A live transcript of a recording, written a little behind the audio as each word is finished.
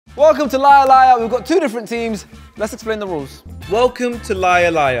Welcome to Liar Liar. We've got two different teams. Let's explain the rules. Welcome to Liar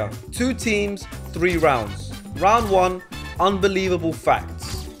Liar. 2 teams, 3 rounds. Round 1, unbelievable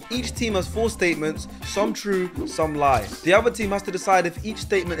facts. Each team has 4 statements, some true, some lie. The other team has to decide if each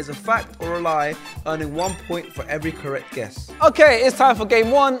statement is a fact or a lie, earning 1 point for every correct guess. Okay, it's time for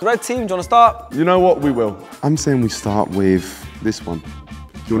game 1. Red team, do you want to start? You know what? We will. I'm saying we start with this one. Do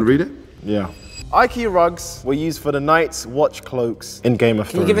you want to read it? Yeah. IKEA rugs were used for the Night's Watch cloaks in Game of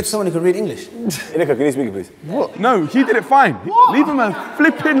Thrones. Can you give it to someone who can read English? Niko, can you speak it, please? What? No, he did it fine. What? Leave him a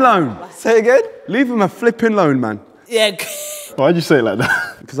flipping loan. Say again? Leave him a flipping loan, man. Yeah. Why'd you say it like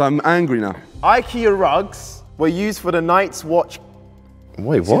that? Because I'm angry now. IKEA rugs were used for the Night's Watch...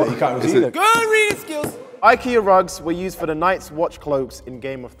 Wait, what? You can't read it. Go reading skills. IKEA rugs were used for the Night's Watch cloaks in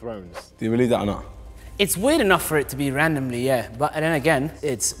Game of Thrones. Do you believe that or not? It's weird enough for it to be randomly, yeah. But then again,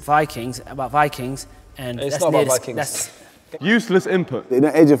 it's Vikings, about Vikings. And It's that's not about near Vikings. That's, Useless input. In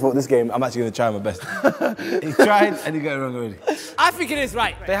the age of this game, I'm actually going to try my best. He tried and he got it wrong already. I think it is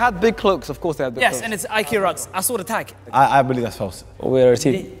right. They had big cloaks, of course they had big Yes, cloaks. and it's IKEA rugs. I saw the tag. I believe that's false. We're a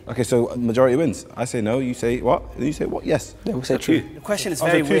team. Okay, so majority wins. I say no, you say what? You say what? Yes. Yeah, we say true. The question is I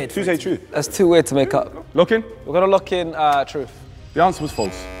very say weird. two say true. That's too weird to make up. Lock in? We're going to lock in truth. The answer was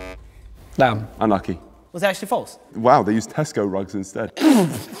false. Damn. Unlucky. Was it actually false? Wow, they used Tesco rugs instead.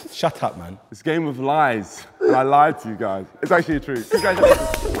 Shut up, man. It's a game of lies. And I lied to you guys. It's actually true. Congratulations.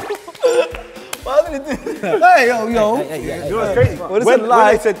 Why did he do that? Hey, yo. You know what's crazy? When it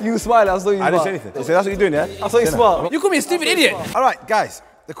lie, said you smile, I saw you I didn't smile. say anything. So that's what you're doing, yeah? I saw you smile. You call me a stupid idiot. All right, guys.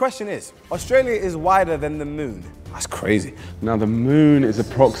 The question is, Australia is wider than the moon. That's crazy. Now, the moon is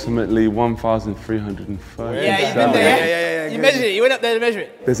approximately 1,330. Yeah, you've been there. Yeah. You measured it. You went up there to measure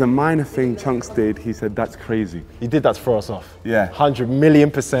it. There's a minor thing Chunkz did. He said, that's crazy. You did that to throw us off. Yeah.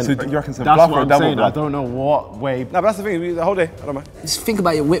 100,000,000%. So you reckon it's a That's bluff or what a I'm double saying. bluff? I don't know what way. No, but that's the thing. The whole day. I don't mind. Just think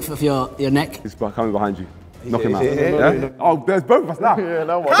about your width of your neck. He's coming behind you. Knock him out. Yeah. Yeah? Oh, there's both of us now. Yeah,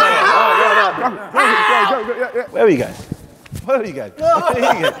 no more. Where are you guys? Where are you guys? Where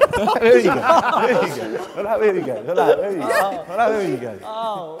are you guys? Where are you guys?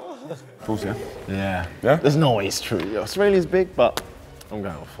 False, yeah? Yeah. Yeah? There's no way it's true. Australia's big, but I'm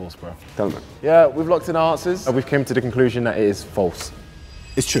going with false, bro. Tell me. Yeah, we've locked in our answers. And we've come to the conclusion that it is false.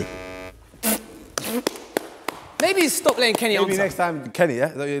 It's true. Maybe stop letting Kenny Maybe answer. next time, Kenny, yeah?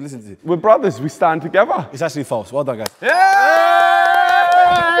 Is that what you listen to? We're brothers. We stand together. It's actually false. Well done, guys. See,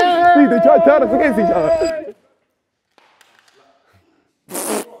 they try to turn us against each other.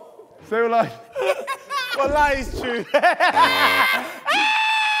 So like, Well, that is true.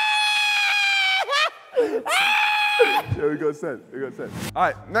 yeah, we got sent. All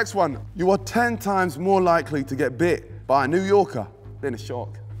right, next one. You are 10 times more likely to get bit by a New Yorker than a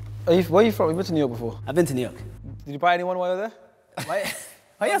shark. Where are you from? You've been to New York before. I've been to New York. Did you buy anyone while you were there? Why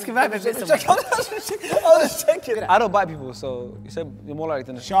are you asking about me? I was checking. I don't bite people, so you said you're more likely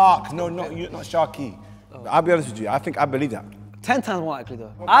than a Shark. No, you're not Sharky. I'll be honest with you. I believe that. 10 times more likely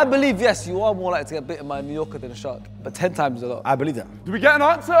though. I believe, yes, you are more likely to get bitten by a New Yorker than a shark, but 10 times is a lot. I believe that. Do we get an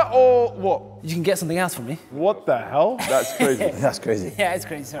answer or what? You can get something else from me. What the hell? That's crazy. That's crazy. Yeah, it's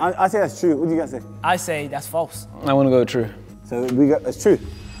crazy. Sorry. I say that's true. What do you guys say? I say that's false. I want to go true. So it's true.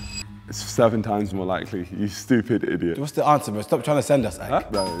 It's 7 times more likely, you stupid idiot. What's the answer, bro? Stop trying to send us. Huh?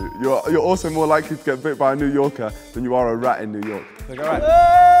 No, you're also more likely to get bit by a New Yorker than you are a rat in New York. All right.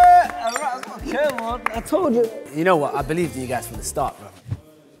 A rat's not care, man. I told you. You know what? I believed in you guys from the start, bro.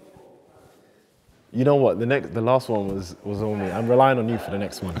 You know what? The last one was on me. I'm relying on you for the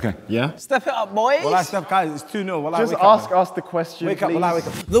next one. Okay. Yeah? Step it up, boys. Well, step, guys. It's 2-0. Well, Just ask us the question, Wake up, please. well, wake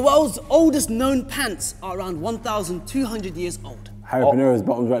up. The world's oldest known pants are around 1,200 years old. Harry Panera's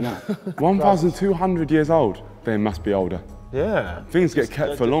bottoms right now. 1,200 years old. They must be older. Yeah. Things get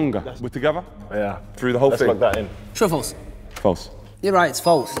kept for longer. We're together? Yeah. Through the whole Let's thing. lock that in. True or false? False. You're right, it's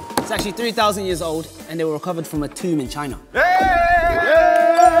false. It's actually 3,000 years old and they were recovered from a tomb in China.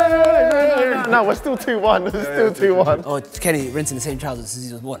 No, we're still 2-1. We're still 2-1. Oh, Kenny rinsing the same trousers since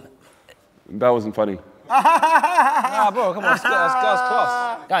he was born. That wasn't funny. Nah, bro, come on, that's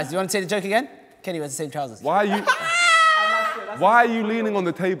class. Guys, do you want to say the joke again? Kenny wears the same trousers. Why are you leaning on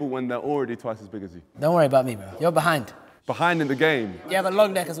the table when they're already twice as big as you? Don't worry about me, bro. You're behind. Behind in the game. You have a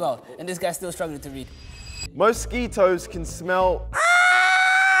long neck as well, and this guy's still struggling to read. Mosquitoes can smell...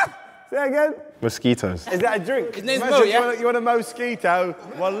 Say again. Mosquitoes. Is that a drink? His name's Mo, yeah? You want a mosquito?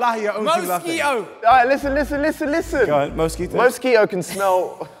 Wallahi, you're onto nothing. Mosquito! All right, listen. Go on, mosquito. Mosquito can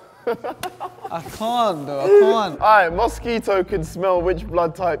smell... I can't, though, I can't. All right, mosquito can smell which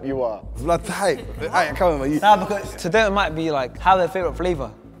blood type you are. Blood type. Alright, come on, man. Nah, because to them it might be like, have their favourite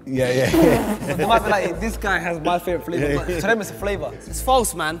flavour. They might be like, this guy has my favourite flavour. But to them, it's a flavour. It's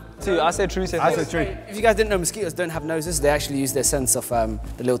false, man. Two, I say true, you say I false. said true. If you guys didn't know, mosquitoes don't have noses. They actually use their sense of the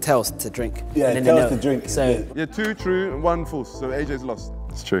little tails to drink. Yeah, and then they tails know. to drink. So Yeah, 2 true and 1 false. So AJ's lost.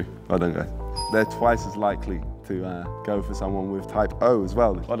 It's true. Well done, guys. They're twice as likely to go for someone with type O as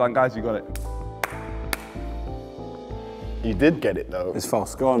well. Well done, guys. You got it. You did get it though. It's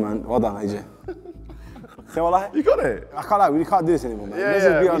false. Go on, man. Well done, AJ. Say what I? You got it. I can't lie, we can't do this anymore, man. Let's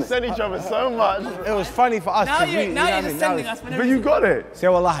just be we honest. send each other so much. It was funny for us. now 'cause you're, we, now you know you're what I just mean? sending Now us. But you got it. it's- Say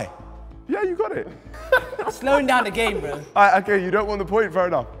what lie. Yeah, you got it. Slowing down the game, bro. All right, okay, you don't want the point, fair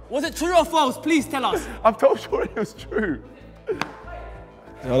enough. Was it true or false? Please tell us. I've told you it was true.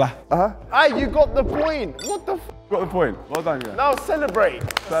 Say what lie. Hey, you got the point. What the f? Got the point. Well done, guys. Now celebrate.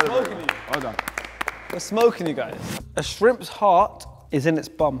 Well done. We're smoking you guys. A shrimp's heart is in its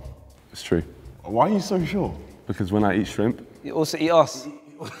bum. It's true. Why are you so sure? Because when I eat shrimp, You also eat us.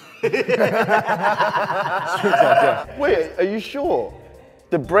 Wait, are you sure?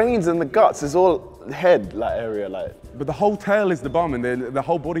 The brains and the guts is all head like area like. but the whole tail is the bum and the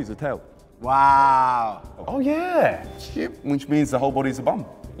whole body's a tail. Wow. Oh yeah. Which means the whole body's a bum.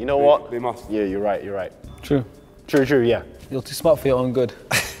 You know what? They must. Yeah, you're right. You're right. True. True. Yeah. You're too smart for your own good.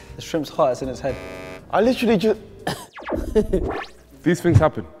 The shrimp's heart is in its head. I literally just These things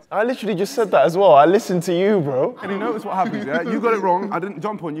happen. said that as well. I listened to you, bro. And you notice what happens, yeah? You got it wrong, I didn't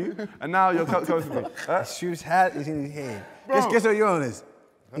jump on you, and now you're close to me. Shoes hat is in his head. Guess what your own is?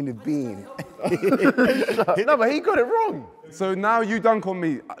 In the bean. No, but he got it wrong. So now you dunk on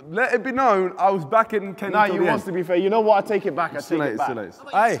me. Let it be known, I was back in Kenny Nah, till you the wants end. to be fair. You know what? I take it back. I Still take late, it back.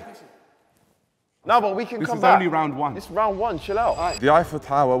 still late. Hey. No, but we can This come is back. only round 1. It's round 1. Chill out. The Eiffel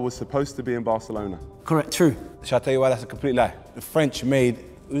Tower was supposed to be in Barcelona. Correct. True. Shall I tell you why that's a complete lie? The French made,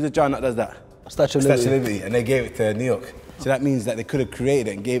 who's the giant that does that? Statue of Statue of Liberty. Liberty, and they gave it to New York. So that means that they could have created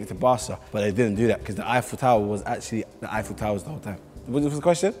it and gave it to Barca, but they didn't do that because the Eiffel Tower was actually the Eiffel Towers the whole time. What was the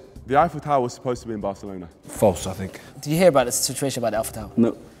question? The Eiffel Tower was supposed to be in Barcelona. False, I think. Did you hear about the situation about the Alpha Tower?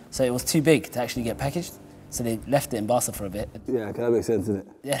 No. So it was too big to actually get packaged. So they left it in Barca for a bit. Yeah, that makes sense, doesn't it?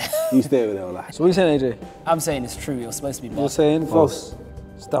 Yeah. You stay over there, all that. So what are you saying, AJ? I'm saying it's true. It was supposed to be Barca. You're saying false.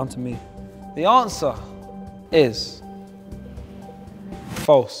 It's down to me. The answer is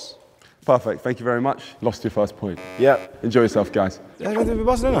false. Perfect, thank you very much. Lost your first point. Yeah. Enjoy yourself, guys. That's going to be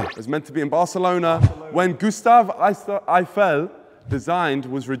Barcelona. It was meant to be in Barcelona when Gustave Eiffel designed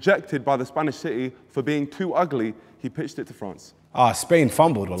was rejected by the Spanish city for being too ugly. He pitched it to France. Ah, Spain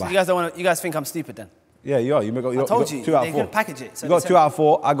fumbled, all You that. guys don't want to, you guys think I'm stupid then? Yeah, you are. You got, I told got you, 2 out they of 4. couldn't package it, so You they got sent 2 it. out of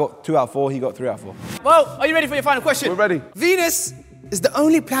 4. I got 2 out of 4. He got 3 out of 4. Well, are you ready for your final question? We're ready. Venus is the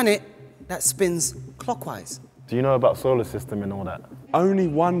only planet that spins clockwise. Do you know about solar system and all that? Only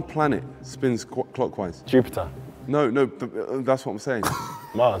one planet spins clockwise. Jupiter, No, that's what I'm saying.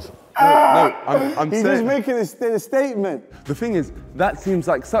 Mars. No, I'm He's saying. just making a statement. The thing is, that seems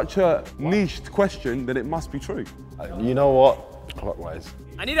like such a niched question that it must be true. You know what? Clockwise.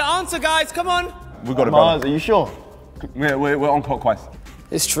 I need an answer, guys. Come on. We've got it, Mars, brother. are you sure? We're on clockwise.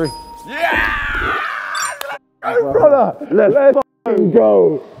 It's true.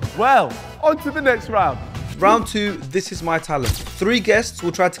 Well, on to the next round. Round 2, this is my talent. 3 guests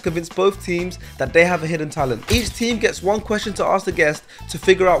will try to convince both teams that they have a hidden talent. Each team gets 1 question to ask the guest to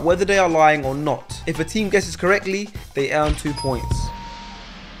figure out whether they are lying or not. If a team guesses correctly, they earn 2 points.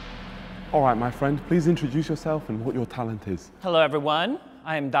 All right, my friend, please introduce yourself and what your talent is. Hello everyone,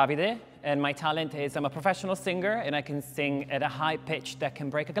 I'm Davide and my talent is I'm a professional singer and I can sing at a high pitch that can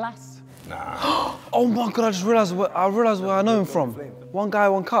break a glass. Oh my God, I just realised where I know him from. One guy,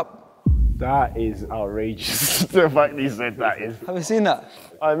 one cup. That is outrageous. The fact that you said that is. Have you seen that?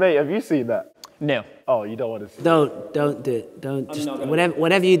 Mate, have you seen that? No. Oh, you don't want to see. Don't do it. Don't just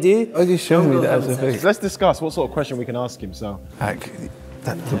whatever you do. Oh, you showed me that as a thing. Let's discuss what sort of question we can ask him. So, Like,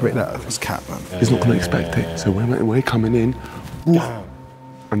 to break that was cat, man. He's not going to expect it. So when we're coming in,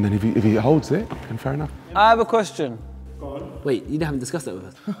 and then if he holds it, then fair enough. I have a question. Wait, you haven't discussed that with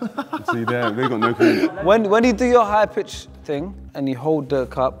us. See there, they got no clue. When you do your high pitch thing and you hold the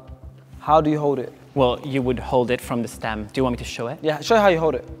cup, how do you hold it? Well, you would hold it from the stem. Do you want me to show it? Yeah, show how you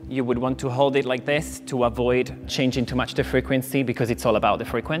hold it. You would want to hold it like this to avoid changing too much the frequency because it's all about the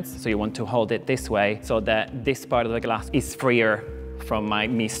frequency. So you want to hold it this way so that this part of the glass is freer from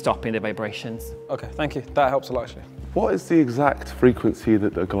me stopping the vibrations. Okay, thank you. That helps a lot, actually. What is the exact frequency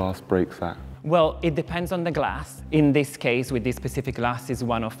that the glass breaks at? Well, it depends on the glass. In this case, with this specific glass, is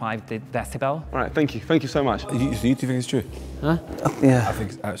 105 decibel. All right, thank you so much. So you two think it's true? Huh? Yeah. I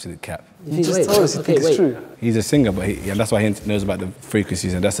think it's absolute cap. You just told us you think it's true. He's a singer, but that's why he knows about the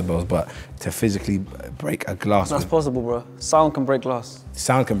frequencies and decibels, but to physically break a glass... That's possible, bro. Sound can break glass.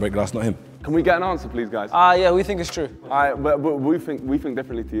 Sound can break glass, not him. Can we get an answer, please, guys? Yeah, we think it's true. All right, but we think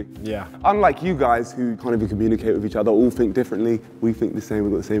differently to you. Yeah. Unlike you guys who can't even communicate with each other, all think differently, we think the same,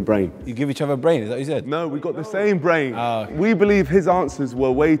 we've got the same brain. You give each other a brain, is that what you said? No, we got the same brain. Oh, okay. We believe his answers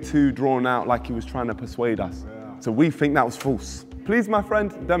were way too drawn out, like he was trying to persuade us. Yeah. So we think that was false. Please, my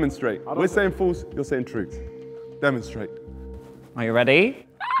friend, demonstrate. We're saying false, you're saying truth. Demonstrate. Are you ready?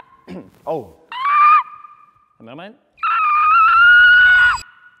 Oh. A moment.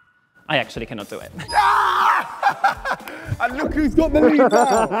 I actually cannot do it. And look who's got the lead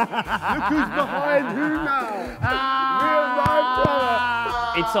now. Look who's behind who now. Real life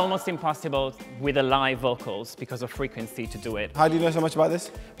brother. It's almost impossible with the live vocals because of frequency to do it. How do you know so much about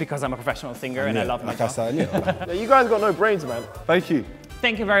this? Because I'm a professional singer and I love my job. Yeah, you guys got no brains, man. Thank you.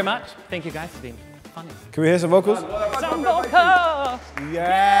 Thank you very much. Thank you guys for being funny. Can we hear some vocals? Some vocals!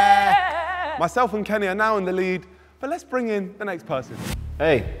 Yeah. Myself and Kenny are now in the lead, but let's bring in the next person.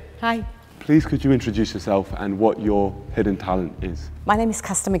 Hey. Hi, Please could you introduce yourself and what your hidden talent is? my name is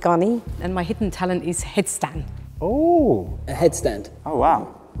Kasta Megani and my hidden talent is headstand. Oh. A headstand. Oh,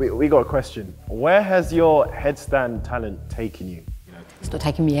 wow. We got a question. Where has your headstand talent taken you? It's not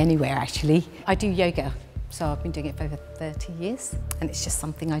taking me anywhere, actually. I do yoga, so I've been doing it for over 30 years, and it's just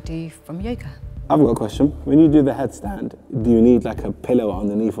something I do from yoga. I've got a question. When you do the headstand, do you need like a pillow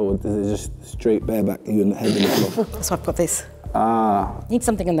underneath or is it just straight bareback, you and the head in the floor? So I've got this. Ah. Need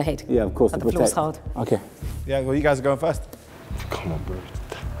something on the head. Yeah, of course, But to the floor's protect. hard. Okay. Yeah, well, you guys are going first. Come on, bro.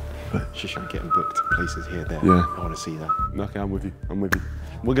 She should be getting booked places here, there. Yeah. I want to see that. Okay, I'm with you.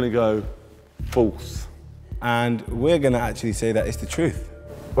 We're gonna go false. And we're going to actually say that it's the truth.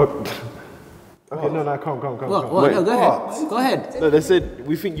 Okay, no, come. What? No, go ahead. Go ahead. No, they said,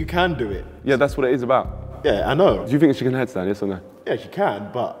 we think you can do it. Yeah, that's what it is about. Yeah, I know. Do you think she can headstand, yes or no? Yeah, she can,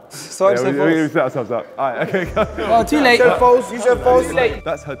 but... So Yeah, we set ourselves up. All right, okay, go. Oh, too late. You said false. Too late.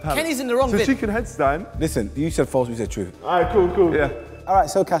 That's her talent. Kenny's in the wrong So bit. she can headstand. Listen, you said false, we said true. All right, cool. Yeah. All right,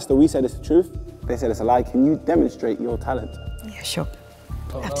 so Castor, we said it's the truth. They said it's a lie. Can you demonstrate your talent? Yeah, sure.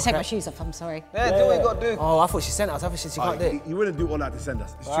 I have to take my shoes off, I'm sorry. Yeah, do what you got to do. Oh, I thought she sent us. I thought she can't do it. You wouldn't do all that to send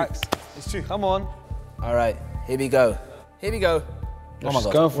us. It's true. It's true. Come on. All right, here we go. Here we go. Oh my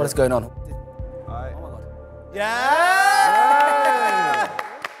God, what is going on? Yeah!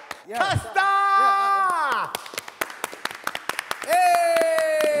 Castor!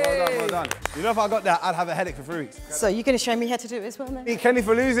 Hey! Well done. You know, if I got that, I'd have a headache for 3 weeks. So you're going to show me how to do it as well, then? Hey, Kenny,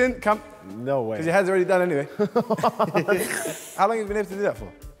 for losing, come. No way. Because your head's already done anyway. How long have you been able to do that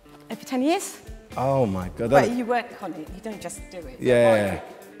for? Over 10 years? Oh my God. But you work on it, you don't just do it. Yeah.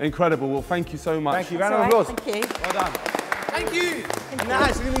 Incredible. Well, thank you so much. Thank you. That's Round all of right, applause. thank you. Well done. Thank you. And that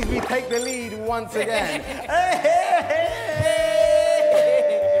actually means we take the lead once again.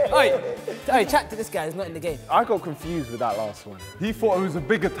 Hey, chat to this guy who's not in the game. I got confused with that last one. He thought it was a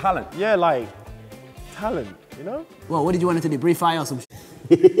bigger talent. Yeah, like, talent, you know? Well, what did you want it to do? Breathe fire or some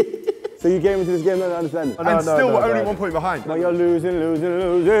shit? So you came into this game not understanding? And still we're only 1 point behind. But you're losing.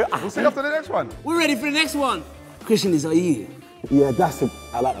 We'll see after the next one. We're ready for the next one. Christian, is are you? Yeah, that's it.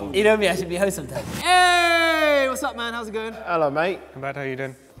 I like that one. You know me, I should be host sometime. Hey, what's up, man? How's it going? Hello, mate. Bad, how you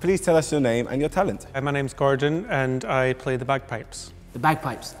doing? Please tell us your name and your talent. My name's Gordon and I play the bagpipes. The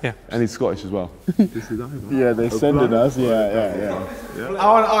bagpipes. Yeah. And he's Scottish as well. Yeah, they're sending us. Yeah. I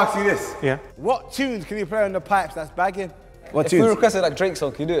want to ask you this. Yeah. What tunes can you play on the pipes that's bagging? What If we tunes? requested like Drake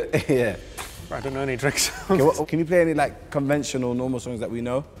song, can you do it? Yeah. I don't know any tricks. Okay, can you play any like conventional, normal songs that we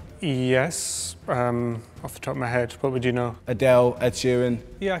know? Yes. Off the top of my head, what would you know? Adele, Ed Sheeran.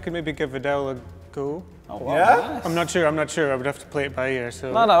 Yeah, I could maybe give Adele a go. Oh, wow. Yeah? I'm not sure. I would have to play it by ear.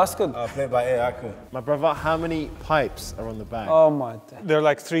 So No, that's good. Play it by ear, cool. My brother, how many pipes are on the bag? Oh my day. There are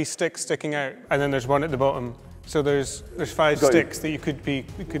like 3 sticks sticking out, and then there's one at the bottom. So there's 5 Got you. sticks that could be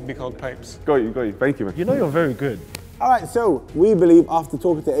called pipes. Got you. Thank you, man. You know you're very good. All right, so we believe after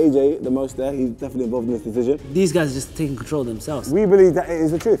talking to AJ the most there, he's definitely involved in this decision. These guys are just taking control of themselves. We believe that it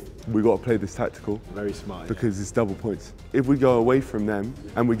is the truth. We got to play this tactical. Very smart. Because it's double points. If we go away from them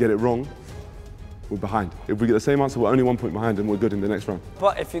and we get it wrong, we're behind. If we get the same answer, we're only 1 point behind and we're good in the next round.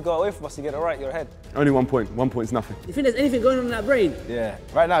 But if you go away from us, you get it right, you're ahead. Only 1 point. 1 point's nothing. You think there's anything going on in that brain? Yeah.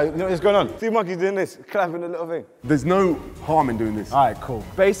 Right now, you know what's going on? 2 monkeys doing this, clapping the little thing. There's no harm in doing this. All right, cool.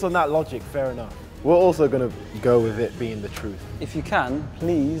 Based on that logic, fair enough. We're also going to go with it being the truth. If you can,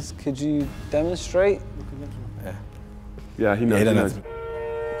 please, could you demonstrate? Yeah, he knows. Yeah, he he knows. knows.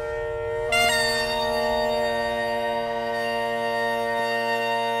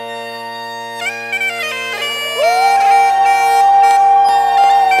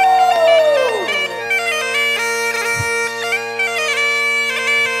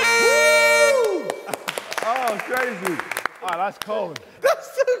 cold.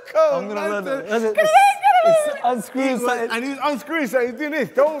 That's so cold. I'm gonna learn it. Unscrew something. And he's unscrewing something. He's doing this.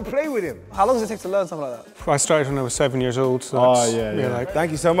 Don't play with him. How long does it take to learn something like that? I started when I was 7 years old. So Oh, that's, yeah. like,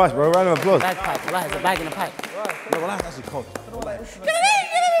 Thank you so much, bro. Round of applause. Bagpipe. Well, there's a bag in a pipe. No, well, that's actually cold.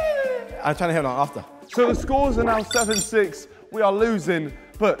 I'm trying to hear that after. So the scores are now 7-6. We are losing,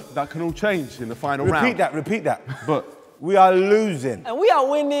 but that can all change in the final round. Repeat that. But We are losing. And we are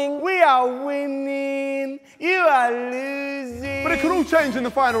winning. We are winning. You are losing. But it can all change in the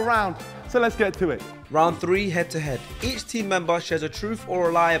final round. So let's get to it. Round 3, head-to-head. Each team member shares a truth or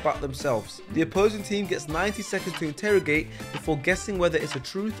a lie about themselves. The opposing team gets 90 seconds to interrogate before guessing whether it's a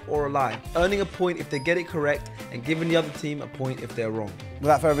truth or a lie, earning a point if they get it correct and giving the other team a point if they're wrong.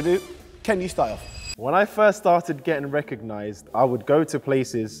 Without further ado, Ken, you start off. When I first started getting recognized, I would go to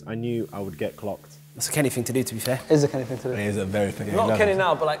places I knew I would get clocked. That's a Kenny thing to do, to be fair. Is a Kenny thing to do. It is a very thing. Not Kenny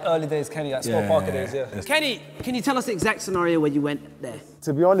now, but like early days Kenny, like Sport Parker days, yeah. Kenny, can you tell us the exact scenario where you went there?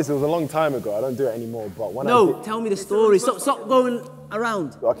 To be honest, it was a long time ago. I don't do it anymore. But when I No, did, tell me the story. Stop going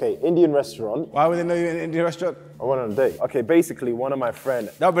around. okay, Indian restaurant. Why would they know you in an Indian restaurant? I went on a date. Okay, basically, one of my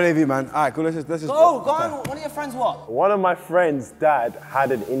friends Don't believe you, man. All right, cool. Let's just. Go on. One of your friends what? One of my friends' dad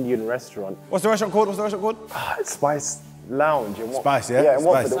had an Indian restaurant. What's the restaurant called? Spice Lounge. In Spice, yeah? Yeah, in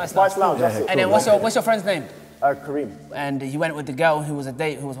Spice. Watford. Spice Lounge, that's it. And then what's your friend's name? Kareem. And you went with the girl who was a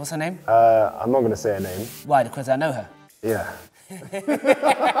date. What's her name? I'm not gonna say her name. Why? Because I know her. Yeah.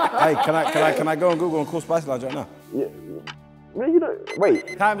 Hey, can I go on Google and call Spice Lounge right now? Yeah. Well, you know,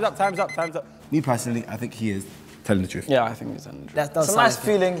 wait. Time's up. Me personally, I think he is telling the truth. Yeah, I think he's done. That does It's a sound nice like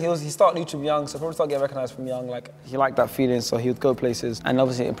feeling. He started YouTube young, so probably started getting recognised from young. Like he liked that feeling, so he would go places and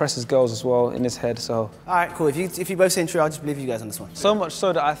obviously impresses girls as well in his head. So All right, cool. If you both saying true, I'll just believe you guys on this one. so much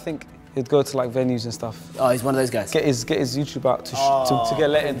so that I think he'd go to like venues and stuff. Oh, he's one of those guys. Get his YouTube out to get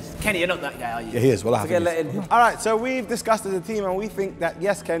let in. Kenny, you're not that guy, are you? Yeah, he is. Well, I have To get let in. All right, so we've discussed as a team, and we think that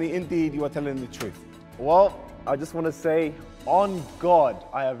yes, Kenny, indeed, you are telling the truth. Well, I just want to say, on God,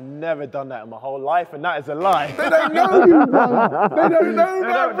 I have never done that in my whole life, and that is a lie. They don't know you, brother. They don't know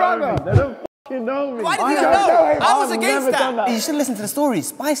my brother. They don't fucking know me. Why did you not know? I was I've against never done that. that. You should listen to the story.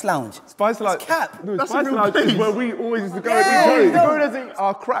 Spice Lounge. Spice Lounge. cap. No, That's Spice a real Lounge is place. where we always used to go. Yeah, The phone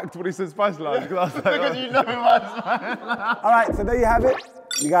are cracked when he said Spice Lounge. Because you know us. All right, so there you have it.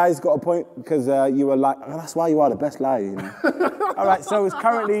 You guys got a point because you were like, oh, that's why you are the best liar, you know. All right, so it's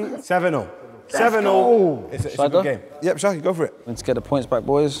currently 7-0. 7-0. It's a good game. Yep, Sharky, go for it. Let's get the points back,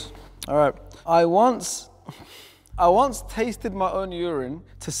 boys. All right. I once tasted my own urine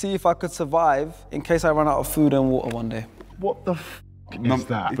to see if I could survive in case I ran out of food and water one day. What the f is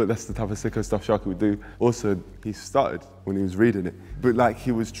that? But that's the type of sicko stuff Sharky would do. Also, he started when he was reading it. But like,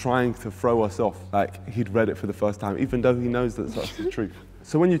 he was trying to throw us off. Like, he'd read it for the first time, even though he knows that that's the truth.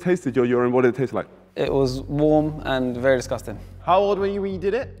 So when you tasted your urine, what did it taste like? It was warm and very disgusting. How old were you when you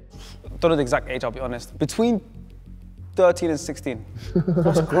did it? Don't know the exact age, I'll be honest. Between 13 and 16.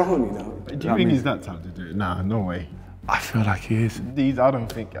 That's grown, you know. Do you think he's that type to do it? Nah, no way. I feel like he is. I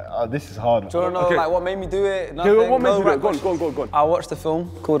don't think, this is hard. Do you want to know Okay. like, what made me do it? Nothing. Okay, what made No you do it? right Go on, questions. go on. I watched a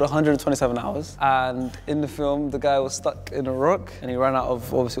film called 127 Hours, and in the film, the guy was stuck in a rock, and he ran out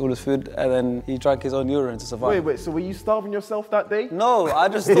of obviously all his food, and then he drank his own urine to survive. Wait, so were you starving yourself that day? No, I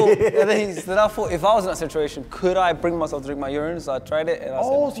just thought, then I thought, if I was in that situation, could I bring myself to drink my urine? So I tried it, and I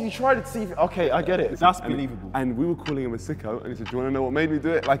said, So you tried it to see if, okay, I get it. That's believable. And we were calling him a sicko, and he said, do you want to know what made me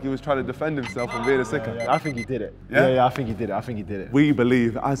do it? Like he was trying to defend himself from being a sicko. I think he did it. Yeah? Yeah, I think he did it. We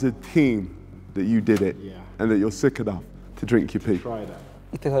believe as a team that you did it, Yeah. and that you're sick enough to drink your pee. Try that.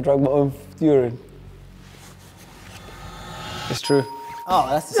 I think I drank my own urine. It's true. Oh,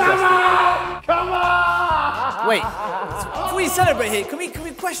 that's disgusting. Come on! Wait, before we celebrate here, can we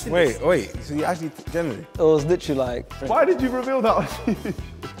question this? Wait. So you actually generally? It was literally like, Why did you reveal that on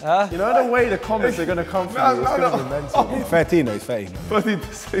YouTube? You know the way the comments are gonna come from you, it's gonna be mental. 13 though, it's 13. 13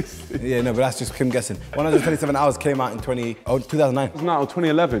 to 16. Yeah, no, but that's just him guessing. 127 Hours came out in 2009. No,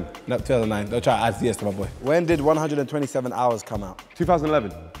 2011. No, 2009. Don't try to add years to my boy. When did 127 Hours come out?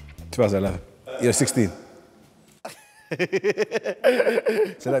 2011. 2011. You're 16.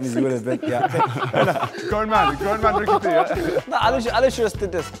 So that means you would have been, yeah. Grown man drinking tea, yeah? no, I literally just did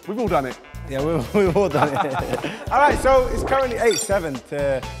this. We've all done it. Yeah, we've all done it. All right, so it's currently 8-7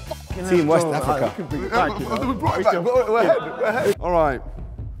 to Team West Africa. We brought it back. We're ahead. All right.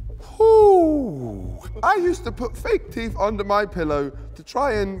 I used to put fake teeth under my pillow to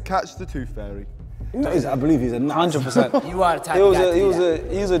try and catch the tooth fairy. I believe he's a nut. 100%. You are the type of guy to do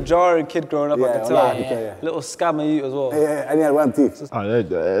that. He was a jarring kid growing up, I could tell. yeah. Little scammer you as well. Yeah, and he had one teeth. Oh,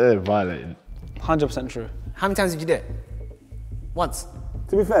 they're violating. 100% true. How many times did you do it? Once.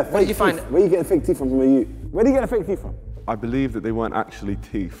 To be fair, Where did you find it? Where you getting fake teeth from a youth? Where do you get the fake teeth from? I believe that they weren't actually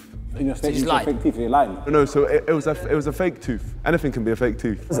teeth. In your statement, you lied. said fake teeth and you're lying. No, so it was a fake tooth. Anything can be a fake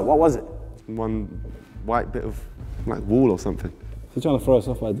tooth. What was it? One white bit of like wall or something. You're trying to throw us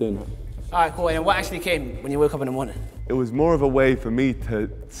off by doing that. All right, cool. And what actually came when you woke up in the morning? It was more of a way for me to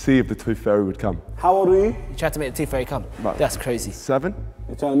see if the tooth fairy would come. How old were you? You tried to make the tooth fairy come. Right. That's crazy. 7?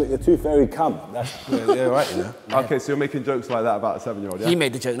 You're trying to make the tooth fairy come. That's yeah, right, you know. Okay, so you're making jokes like that about a 7-year-old, yeah? He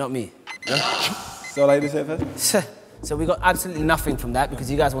made the joke, not me. So like this here first? So we got absolutely nothing from that because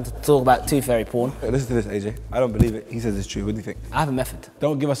you guys wanted to talk about tooth fairy porn. Hey, listen to this, AJ. I don't believe it. He says it's true. What do you think? I have a method.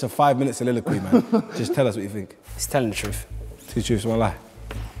 Don't give us a 5-minute soliloquy, man. Just tell us what you think. He's telling the truth. 2 truths, 1 lie.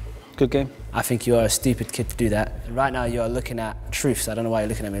 Good game. I think you are a stupid kid to do that. And right now you are looking at truths. I don't know why you're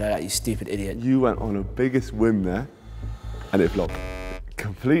looking at me like that, you stupid idiot. You went on a biggest whim there, and it flopped.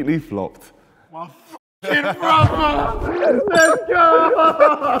 Completely flopped. My f***ing brother! Let's go!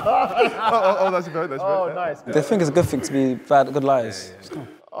 Oh, that's good, that's good. Oh, nice. They think it's a good thing to be good liars.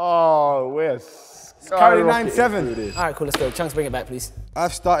 Oh, we're Curry 9-7. All right, cool, let's go. Chunkz, bring it back, please.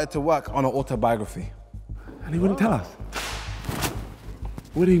 I've started to work on an autobiography. And he wouldn't tell us.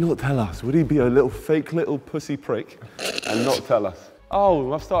 Would he not tell us? Would he be a little fake little pussy prick and not tell us?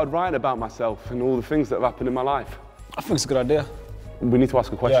 Oh, I've started writing about myself and all the things that have happened in my life. I think it's a good idea. We need to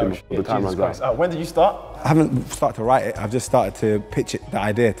ask a question before the time runs out. When did you start? I haven't started to write it. I've just started to pitch it, the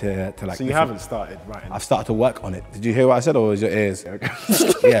idea to like. So you haven't started writing? I've started to work on it. Did you hear what I said, or was your ears?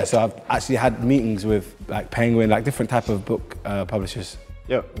 Yeah. So I've actually had meetings with like Penguin, like different type of book publishers.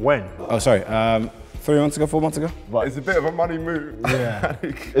 Yeah. When? Oh, sorry. 3 months ago, 4 months ago. But It's a bit of a money move. yeah.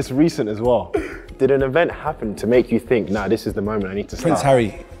 It's recent as well. Did an event happen to make you think, nah, this is the moment I need to start? Prince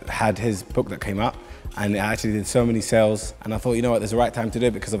Harry had his book that came out, and it actually did so many sales. And I thought, you know what, there's the right time to do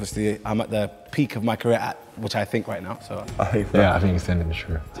it because obviously I'm at the peak of my career, which I think right now. So I think he's telling the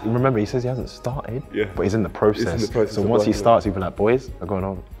truth. Remember, he says he hasn't started, but he's in the process. He's in the process so of once he working starts, he'll be like, boys, are going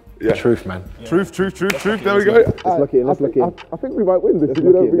on. Yeah. The truth, man. Yeah. Truth. There we go. Let's lock in. I think we might win this.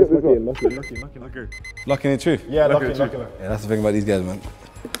 Let's lock in. Lock in the truth. Yeah, lock in. Yeah, that's the thing about these guys, man.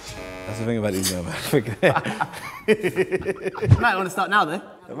 That's the thing about these guys, man. You might want to start now, though.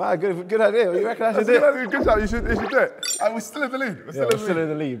 Man, good idea. What do you reckon I should do? Good job. You should do it. We're still in the lead. We're still in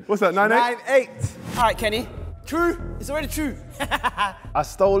the lead. What's that? 9-8. 9-8. All right, Kenny. True. It's already true. I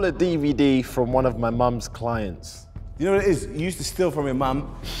stole a DVD from one of my mum's clients. You know what it is? You used to steal from your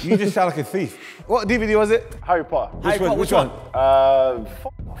mum. You just sound like a thief. What DVD was it? Harry Potter. Which one?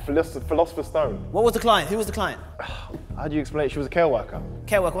 Philosopher's Stone. What was the client? Who was the client? How do you explain it? She was a care worker.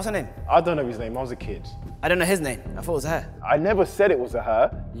 Care worker, what's her name? I don't know his name. I was a kid. I don't know his name. I thought it was her. I never said it was a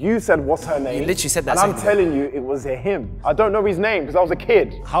her. You said what's her name. You literally said that. And I'm telling you, it was a him. I don't know his name because I was a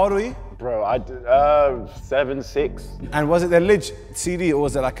kid. How old were you? Bro, 7, 6. And was it the Lidge CD or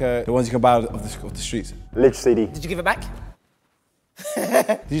was it like the ones you can buy off the streets? Lidge CD. Did you give it back?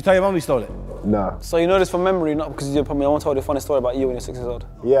 Did you tell your mum you stole it? No. So you know this from memory, not because you probably told you a funny story about you when you're 6 years old.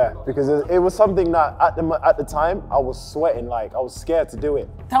 Yeah, because it was something that at the time I was sweating, like I was scared to do it.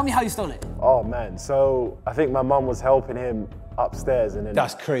 Tell me how you stole it. Oh man, so I think my mum was helping him upstairs and then...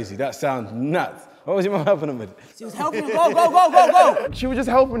 That's crazy. That sounds nuts. What was your mum helping him with? She was helping him. Go. She was just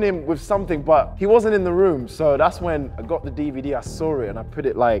helping him with something, but he wasn't in the room. So that's when I got the DVD, I saw it, and I put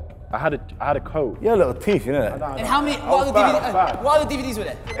it like, I had a coat. You're a little thief, you know that? And how many, what other DVDs were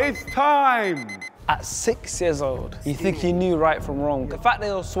there? It's time. At 6 years old, you think you knew right from wrong. The fact that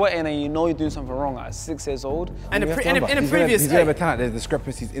you're sweating and you know you're doing something wrong at 6 years old. And in a He's previous... gonna have a talent, there's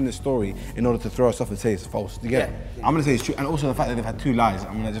discrepancies in the story in order to throw us off and say it's false. Do you get it? I'm gonna say it's true. And also the fact that they've had 2 lies,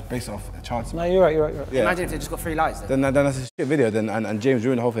 I'm gonna just base it off a chance. No, you're right. Yeah. Imagine if they just got 3 lies. Then that's a shit video, and James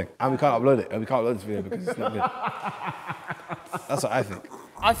ruined the whole thing. And we can't upload it. And we can't upload this video because it's not good. That's what I think.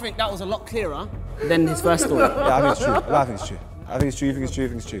 I think that was a lot clearer than his first story. Yeah, I think it's true. I think it's true. I think it's true, you think it's true, you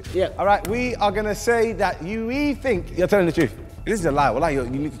think it's true. Yeah. All right, we are gonna say that we think you're telling the truth. This is a lie. Well, you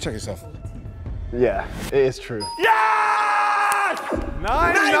need to check yourself. Yeah, it is true. Yes!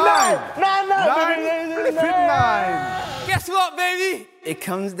 9-9. 9. Guess what, baby? It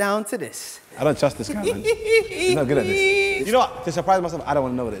comes down to this. I don't trust this guy, man. He's not good at this. You know what? To surprise myself, I don't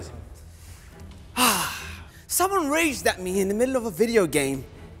want to know what it is. Someone raged at me in the middle of a video game,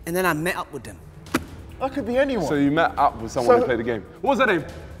 and then I met up with them. That could be anyone. So you met up with someone who played the game. What was their name?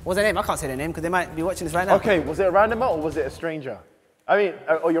 What's their name? I can't say their name because they might be watching this right now. Okay, was it a randomer or was it a stranger? I mean,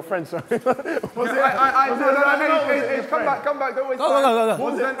 or your friend, sorry. Come back, don't waste Go.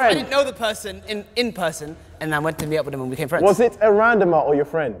 Was it I didn't know the person in person, and I went to meet up with them and we became friends. Was it a randomer or your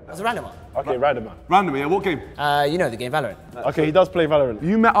friend? It was a randomer. Okay, randomer. Randomly, yeah, what game? You know the game Valorant. Okay, he does play Valorant.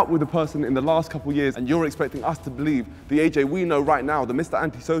 You met up with a person in the last couple of years and you're expecting us to believe the AJ we know right now, the Mr.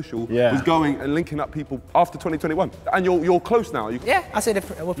 Antisocial, was going and linking up people after 2021. And you're close now. Yeah, I said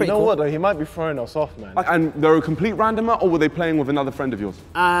we're pretty You know cool. what though, he might be throwing us off, man. And they're a complete randomer, or were they playing with another friend of yours?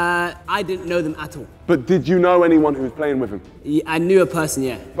 I didn't know them at all. But did you know anyone who was playing with him? Yeah, I knew a person,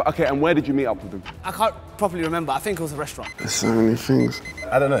 yeah. But, okay, and where did you meet up with them? I can't properly remember. I think it was a restaurant. There's so many things.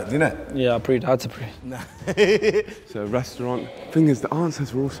 I don't know, do you know? Yeah, I had to pre. So, restaurant. Thing is, the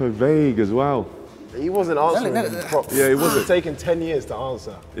answers were also vague as well. He wasn't answering them properly. Yeah, he wasn't. It's taken 10 years to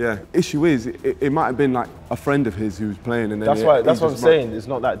answer. Yeah. Issue is, it might have been like a friend of his who was playing, and then that's what I'm saying. It's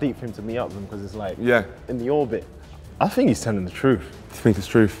not that deep for him to meet up with them because it's like in the orbit. I think he's telling the truth. I think it's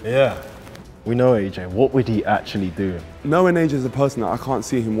truth. Yeah. We know AJ. What would he actually do? Knowing AJ as a person, I can't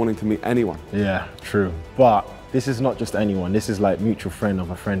see him wanting to meet anyone. Yeah, true. But this is not just anyone. This is like mutual friend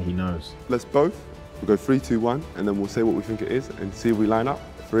of a friend he knows. Let's both. We'll go 3, 2, 1, and then we'll say what we think it is and see if we line up.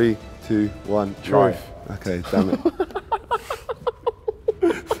 3, 2, 1. Try. Okay, damn it.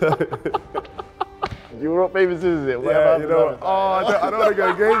 You rock, paper, scissors it. Yeah, you know. Oh, I don't want to go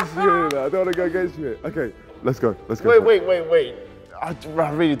against you. I don't want to go against you. Okay, let's go. Let's go. Wait. I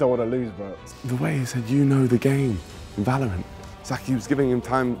really don't want to lose, bro. The way he said, you know the game in Valorant. It's like he was giving him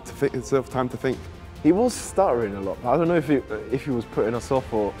time to think. He was stuttering a lot. I don't know if he was putting us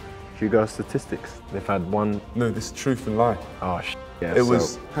off or if you go statistics. They've had one. No, this is truth and lie. Oh, yeah. It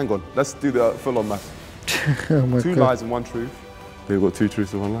was. Hang on. Let's do the full-on math. Oh my 2 lies and 1 truth. They've got 2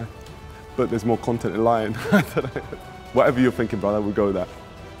 truths and 1 lie. But there's more content in lying. Whatever you're thinking, brother, we'll go with that.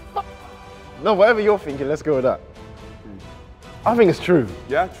 No, whatever you're thinking, let's go with that. I think it's true.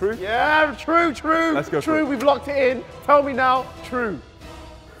 Yeah, true? Yeah, true. Let's go true, we've locked it in. Tell me now, true.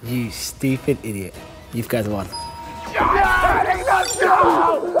 You stupid idiot. You guys won. Yeah, let's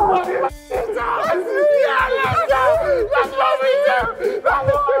go! That's what we do!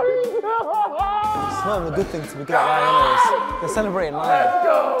 It's not a good thing to be good at lying anyways. They're celebrating lying. Let's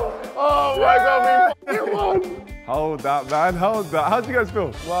go! Oh my God, we fucking won! Hold that, man, hold that. How do you guys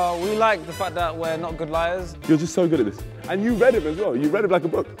feel? Well, we like the fact that we're not good liars. You're just so good at this. And you read it as well. You read it like a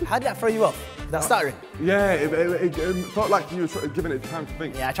book. How did that throw you off? That stuttering? Yeah, it felt like you were giving it time to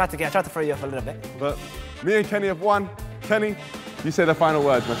think. Yeah, I tried to throw you off a little bit. But me and Kenny have won. Kenny, you say the final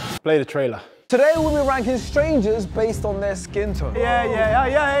words, man. Play the trailer. Today we'll be ranking strangers based on their skin tone.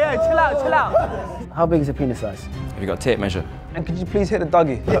 Yeah. Chill out. How big is your penis size? Have you got a tape measure? And could you please hit the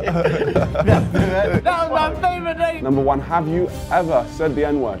Dougie? That was my favourite name. Number 1, have you ever said the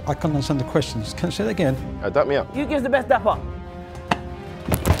N-word? I can't understand the questions. Can you say that again? Dap me up. You gives the best dapper.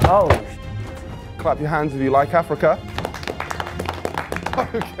 Oh. Clap your hands if you like Africa.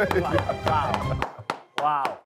 Wow.